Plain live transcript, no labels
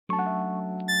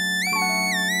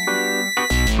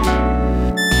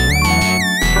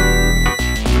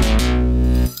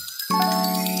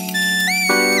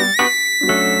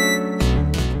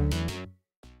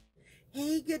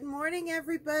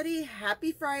everybody.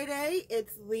 Happy Friday.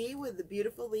 It's Lee with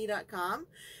thebeautifullee.com.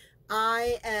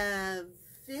 I have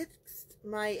fixed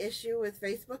my issue with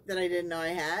Facebook that I didn't know I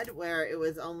had, where it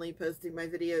was only posting my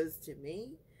videos to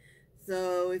me.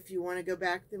 So if you want to go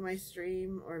back to my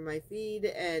stream or my feed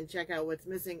and check out what's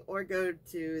missing, or go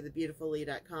to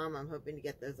thebeautifullee.com, I'm hoping to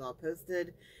get those all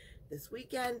posted this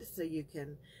weekend so you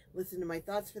can listen to my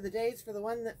thoughts for the days for the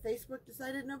one that Facebook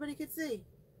decided nobody could see.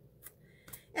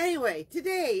 Anyway,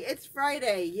 today, it's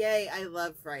Friday. Yay, I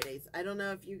love Fridays. I don't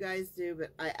know if you guys do, but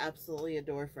I absolutely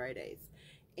adore Fridays.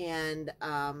 And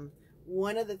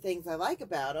one of the things I like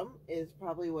about them is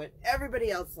probably what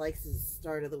everybody else likes is the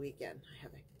start of the weekend. I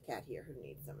have a cat here who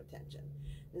needs some attention.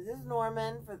 This is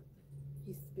Norman.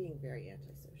 He's being very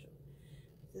antisocial.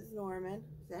 This is Norman.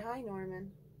 Say hi, Norman.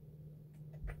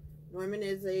 Norman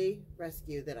is a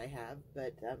rescue that I have.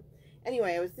 But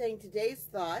anyway, I was saying today's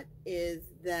thought is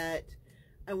that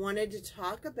I wanted to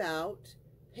talk about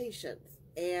patience.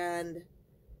 And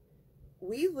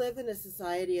we live in a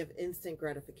society of instant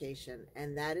gratification,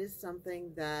 and that is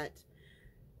something that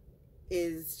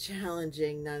is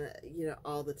challenging,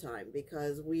 all the time,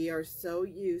 because we are so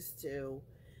used to,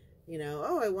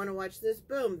 oh, I want to watch this,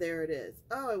 boom, there it is.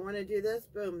 Oh, I want to do this,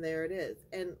 boom, there it is.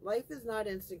 And life is not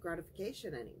instant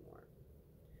gratification anymore.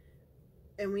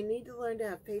 And we need to learn to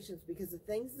have patience, because the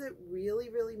things that really,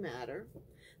 really matter,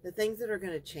 the things that are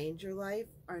going to change your life,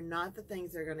 are not the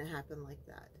things that are going to happen like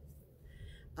that.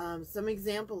 Some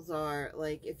examples are,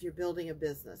 like, if you're building a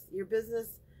business, your business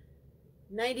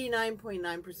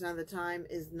 99.9% of the time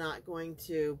is not going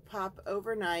to pop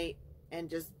overnight and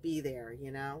just be there,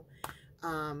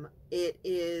 It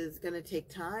is going to take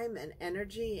time and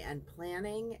energy and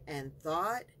planning and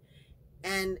thought.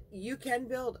 And you can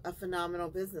build a phenomenal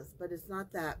business, but it's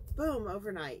not that boom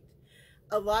overnight.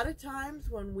 A lot of times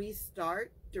when we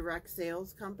start direct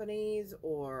sales companies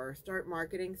or start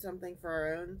marketing something for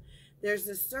our own, there's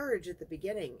a surge at the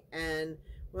beginning, and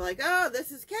we're like, oh,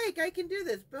 this is cake, I can do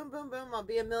this, boom, boom, boom, I'll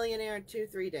be a millionaire in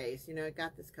 2-3 days, I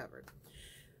got this covered.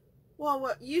 Well,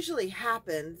 what usually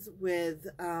happens with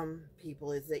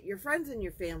people is that your friends and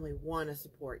your family want to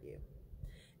support you.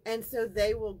 And so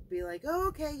they will be like, oh,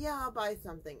 okay, yeah, I'll buy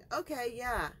something. Okay,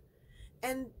 yeah.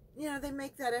 And, they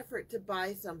make that effort to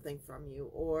buy something from you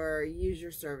or use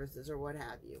your services or what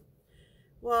have you.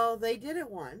 Well, they did it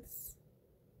once,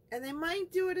 and they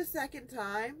might do it a second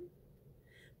time.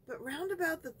 But round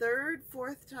about the third,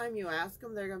 fourth time you ask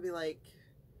them, they're going to be like,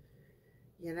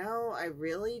 I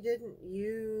really didn't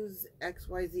use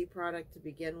XYZ product to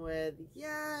begin with.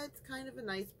 Yeah, it's kind of a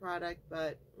nice product,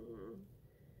 but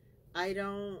I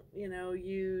don't,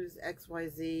 use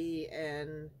XYZ,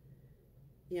 and,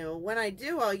 when I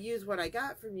do, I'll use what I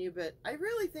got from you, but I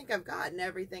really think I've gotten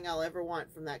everything I'll ever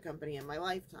want from that company in my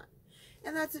lifetime.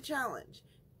 And that's a challenge.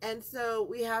 And so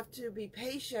we have to be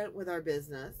patient with our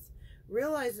business,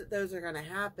 realize that those are going to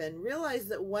happen, realize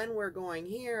that when we're going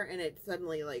here and it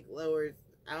suddenly like lowers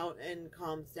out and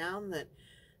calms down,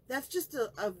 that's just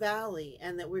a valley,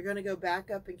 and that we're going to go back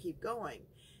up and keep going.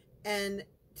 And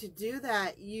to do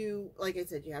that, like I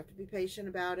said, you have to be patient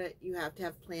about it. You have to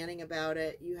have planning about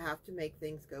it. You have to make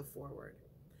things go forward.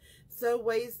 So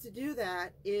ways to do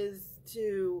that is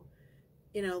to,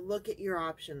 look at your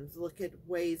options, look at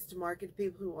ways to market to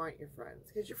people who aren't your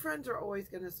friends, because your friends are always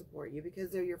going to support you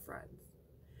because they're your friends.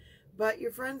 But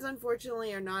your friends,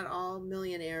 unfortunately, are not all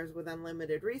millionaires with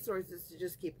unlimited resources to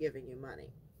just keep giving you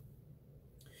money.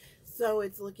 So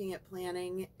it's looking at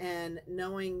planning and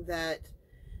knowing that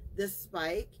this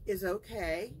spike is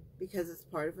okay because it's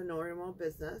part of a normal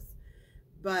business,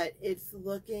 but it's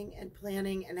looking and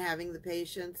planning and having the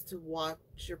patience to watch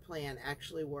your plan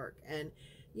actually work. And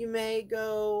you may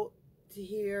go to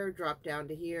here, drop down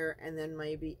to here, and then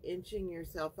maybe inching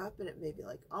yourself up, and it may be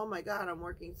like, oh my God, I'm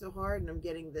working so hard and I'm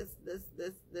getting this,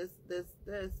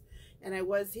 and I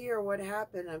was here, what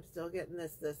happened? I'm still getting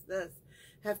this.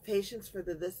 Have patience for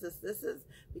the this is,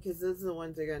 because those are the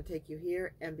ones that are going to take you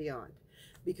here and beyond.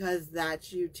 Because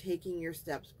that's you taking your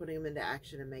steps, putting them into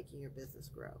action, and making your business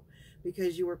grow.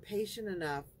 Because you were patient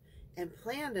enough and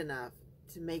planned enough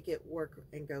to make it work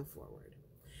and go forward.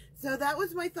 So that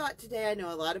was my thought today. I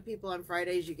know a lot of people on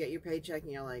Fridays, you get your paycheck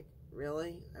and you're like,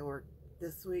 really? I worked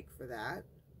this week for that?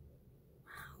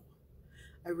 Wow.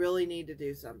 I really need to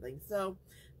do something. So,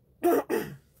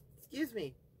 excuse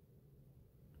me.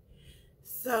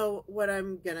 So what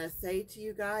I'm going to say to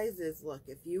you guys is, look,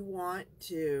 if you want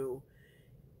to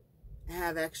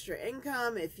have extra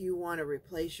income, if you want to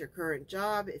replace your current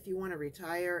job, if you want to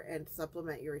retire and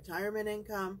supplement your retirement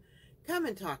income, come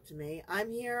and talk to me. I'm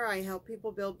here. I help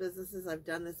people build businesses. I've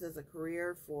done this as a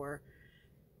career for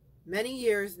many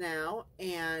years now,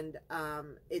 and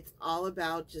it's all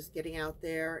about just getting out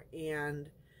there and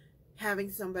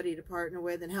having somebody to partner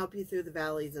with and help you through the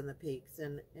valleys and the peaks,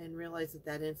 and realize that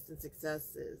that instant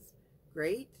success is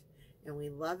great and we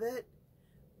love it,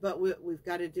 but what we've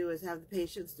got to do is have the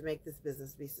patience to make this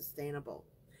business be sustainable,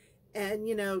 and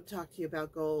talk to you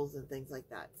about goals and things like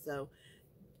that. So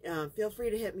feel free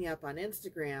to hit me up on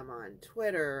Instagram, on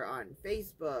Twitter, on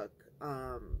Facebook,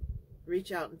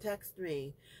 reach out and text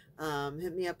me,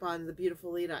 hit me up on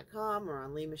thebeautifullee.com or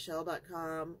on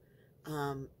leemichelle.com,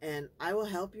 and I will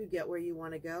help you get where you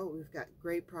want to go. We've got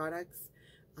great products.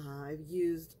 I've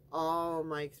used all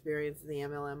my experience in the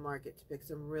MLM market to pick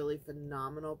some really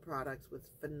phenomenal products with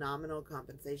phenomenal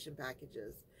compensation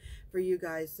packages for you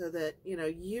guys, so that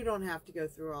you don't have to go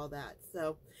through all that.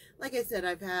 So like I said,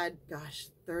 I've had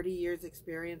 30 years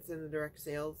experience in the direct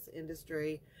sales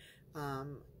industry.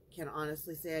 Can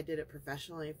honestly say I did it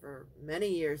professionally for many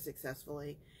years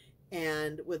successfully,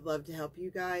 and would love to help you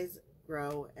guys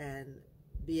grow and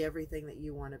be everything that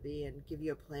you want to be, and give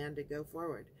you a plan to go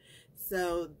forward.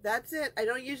 So that's it. I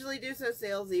don't usually do so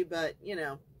salesy, but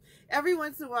every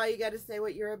once in a while you got to say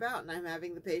what you're about, and I'm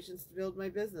having the patience to build my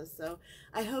business. So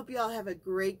I hope you all have a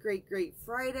great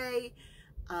Friday.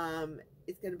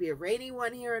 It's going to be a rainy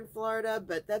one here in Florida,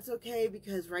 but that's okay,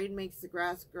 because rain makes the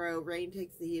grass grow, rain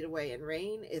takes the heat away, and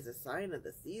rain is a sign of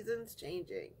the seasons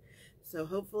changing. So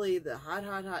hopefully the hot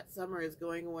summer is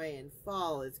going away and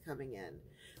fall is coming in,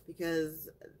 because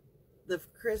the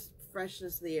crisp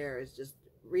freshness of the air is just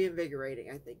reinvigorating.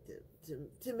 I think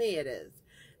to me it is,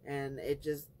 and it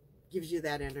just gives you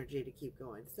that energy to keep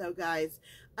going. So guys,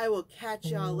 I will catch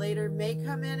y'all later. May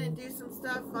come in and do some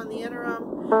stuff on the interim,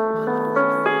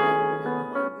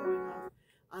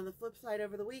 on the flip side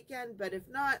over the weekend, but if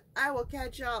not, I will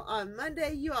catch y'all on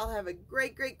Monday. You all have a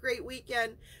great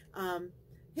weekend.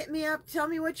 Hit me up, tell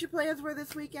me what your plans were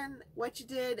this weekend, what you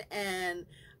did, and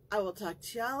I will talk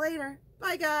to y'all later.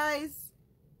 Bye guys.